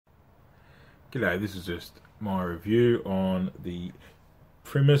G'day, this is just my review on the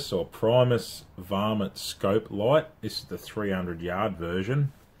Primus Varmint Scope Light. This is the 300-yard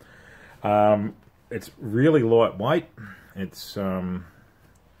version. It's really lightweight. It's, yeah,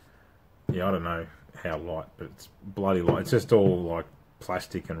 I don't know how light, but it's bloody light. It's just all like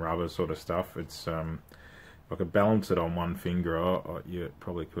plastic and rubber sort of stuff. It's, if I could balance it on one finger, you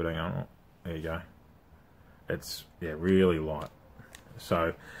probably could. Hang on. There you go. It's, yeah, really light.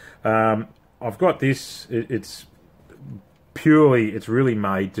 So, I've got this. It's really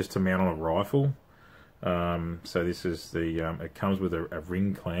made just to mount on a rifle. So this is the. It comes with a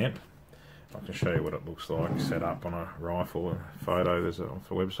ring clamp. I can show you what it looks like set up on a rifle. A photo. There's off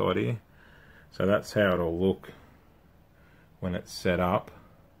the website here. So that's how it'll look when it's set up.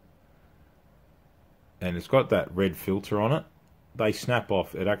 And it's got that red filter on it. They snap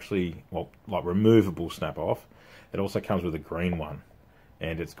off. It actually, well, like removable snap off. It also comes with a green one.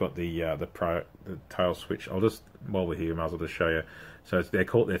 And it's got the tail switch. I'll just, while we're here, I might as well just show you. So they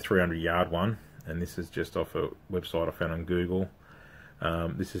call it their 300-yard one, and this is just off a website I found on Google.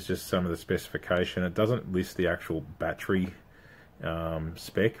 This is just some of the specification. It doesn't list the actual battery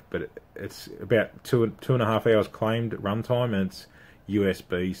spec, but it's about two and a half hours claimed runtime, and it's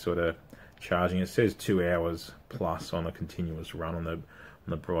USB sort of charging. It says 2 hours plus on a continuous run on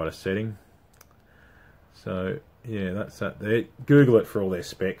the brighter setting. So yeah, that's that there. Google it for all their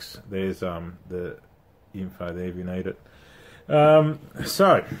specs. There's the info there if you need it.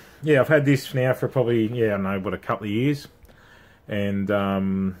 So yeah, I've had this now for probably, yeah, I don't know, what, a couple of years, and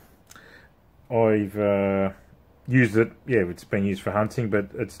I've used it. Yeah, it's been used for hunting,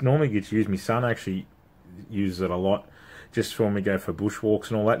 but it's normally gets used. My son actually uses it a lot, just for when we go for bushwalks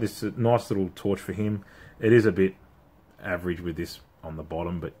and all that. This is a nice little torch for him. It is a bit average with this on the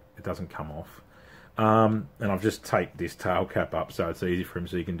bottom, but it doesn't come off. And I've just taped this tail cap up so it's easy for him,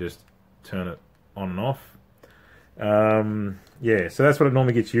 so you can just turn it on and off. Yeah, so that's what it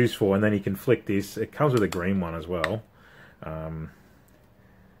normally gets used for, and then you can flick this. It comes with a green one as well. I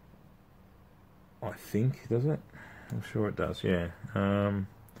think, does it? I'm sure it does, yeah.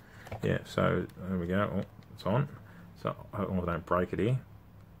 Yeah, so there we go. Oh, it's on. So I hope I don't break it here.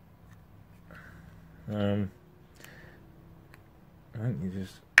 I think you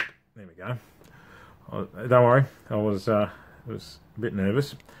just, there we go. Don't worry, I was a bit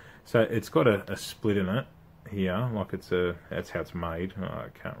nervous. So it's got a split in it here, like that's how it's made. Oh, I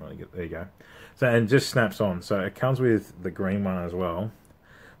can't really get, there you go. So, and it just snaps on. So it comes with the green one as well,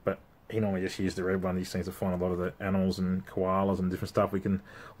 but he normally just used the red one. These things to find a lot of the animals and koalas and different stuff we can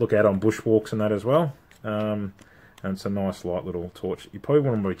look at on bushwalks and that as well. And it's a nice light little torch. You probably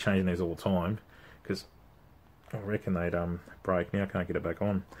wouldn't be changing these all the time, because I reckon they'd break. Now I can't get it back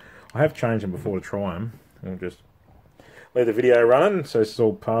on. I have changed them before to try them. We'll just leave the video running, so it's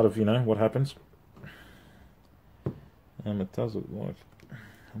all part of, you know, what happens. It does look like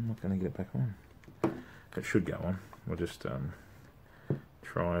I'm not going to get it back on. It should go on. We'll just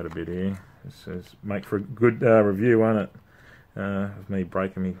try it a bit here. It says make for a good review, won't it? Of me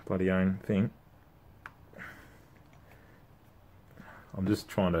breaking me bloody own thing. I'm just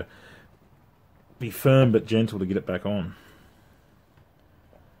trying to be firm but gentle to get it back on.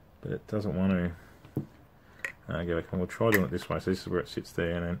 But it doesn't want to go back on. We'll try doing it this way. So this is where it sits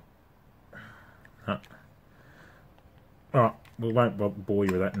there, and then alright, we won't bore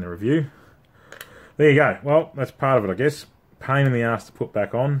you with that in the review. There you go. Well, that's part of it, I guess. Pain in the ass to put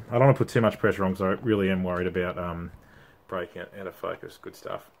back on. I don't want to put too much pressure on, because I really am worried about breaking it out of focus. Good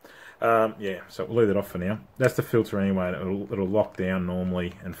stuff. Yeah, so we'll leave that off for now. That's the filter anyway. It'll lock down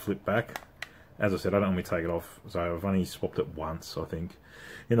normally and flip back. As I said, I don't normally take it off, so I've only swapped it once, I think,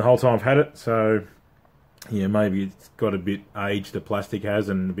 in the whole time I've had it. So yeah, maybe it's got a bit age, the plastic has,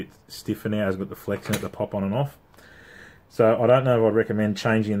 and a bit stiffer now. It's got the flex in it to pop on and off. So I don't know if I'd recommend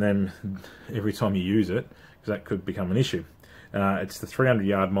changing them every time you use it, because that could become an issue. It's the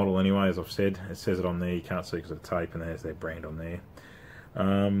 300-yard model anyway, as I've said. It says it on there. You can't see because of the tape, and there's their brand on there.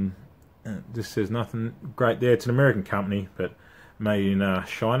 This says nothing great there. It's an American company, but made in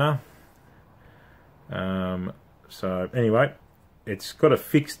China. So anyway, it's got a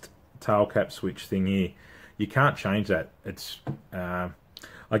fixed tail cap switch thing here. You can't change that. It's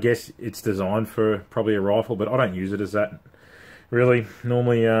I guess it's designed for probably a rifle, but I don't use it as that really.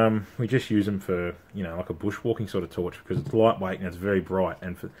 Normally we just use them for, you know, like a bushwalking sort of torch, because it's lightweight and it's very bright,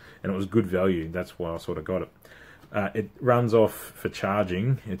 and it was good value. That's why I sort of got it. It runs off for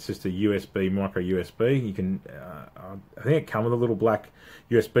charging. It's just a USB, micro USB. You can, I think it comes with a little black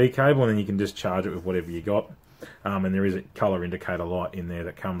USB cable, and then you can just charge it with whatever you got. And there is a color indicator light in there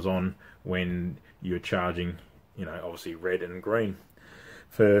that comes on when you're charging, you know, obviously red and green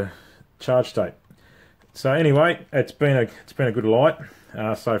for charge state. So anyway, it's been a good light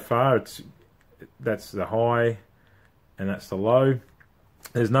so far. That's the high and that's the low.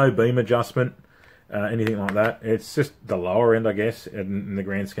 There's no beam adjustment, anything like that. It's just the lower end, I guess, in the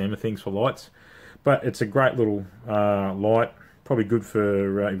grand scheme of things for lights. But it's a great little light. Probably good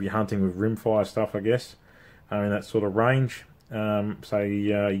for if you're hunting with rimfire stuff, I guess, in that sort of range. So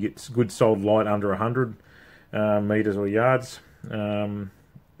you get good solid light under 100 meters or yards,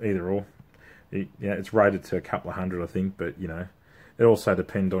 either or. It's rated to a couple of hundred, I think, but you know, it also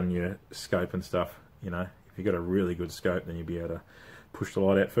depends on your scope and stuff. You know, if you've got a really good scope, then you'll be able to push the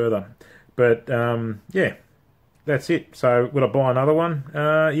light out further. But yeah, that's it. So would I buy another one?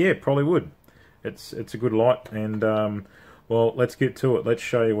 Yeah, probably would. It's a good light, and well, let's get to it. Let's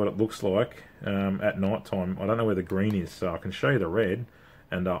show you what it looks like at night time. I don't know where the green is, so I can show you the red,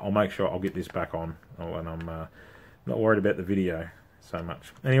 and I'll make sure I'll get this back on, and I'm not worried about the video so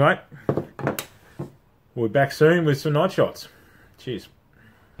much. Anyway, we'll be back soon with some night shots. Cheers.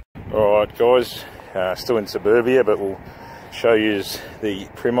 Alright guys, still in suburbia, but we'll show you the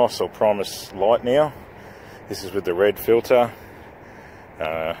Primos or Primus light now. This is with the red filter.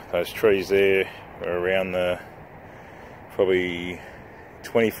 Those trees there are around the probably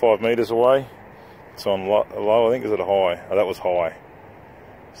 25 metres away. It's on low, I think. Is it a high? Oh, that was high.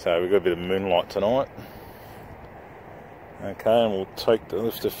 So we've got a bit of moonlight tonight. Okay, and we'll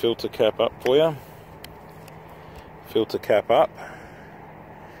lift the filter cap up for you. Filter cap up,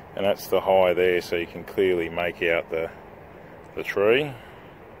 and that's the high there, so you can clearly make out the tree.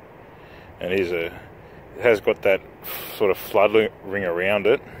 And it has got that sort of flood ring around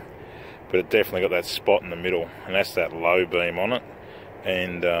it, but it definitely got that spot in the middle, and that's that low beam on it,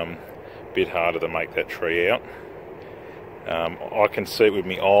 and a bit harder to make that tree out. I can see it with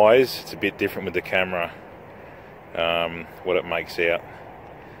my eyes. It's a bit different with the camera, what it makes out.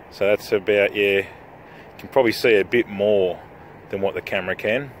 So that's about, yeah, you can probably see a bit more than what the camera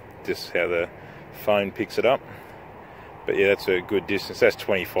can, just how the phone picks it up. But yeah, that's a good distance. That's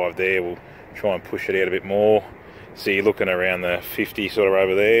 25 there. We'll try and push it out a bit more. So you're looking around the 50 sort of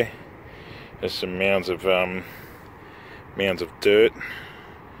over there. There's some mounds of dirt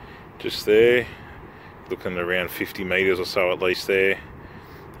just there. Looking around 50 metres or so at least there.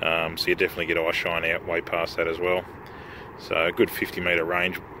 So you definitely get eye shine out way past that as well. So a good 50 metre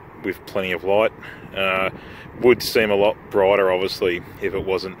range with plenty of light. Would seem a lot brighter obviously if it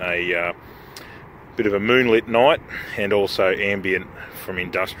wasn't a bit of a moonlit night, and also ambient from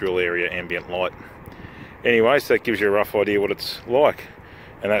industrial area ambient light. Anyway, so that gives you a rough idea what it's like,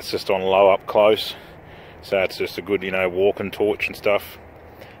 and that's just on low up close, so it's just a good, you know, walking torch and stuff.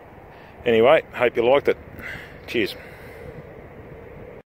 Anyway, hope you liked it. Cheers.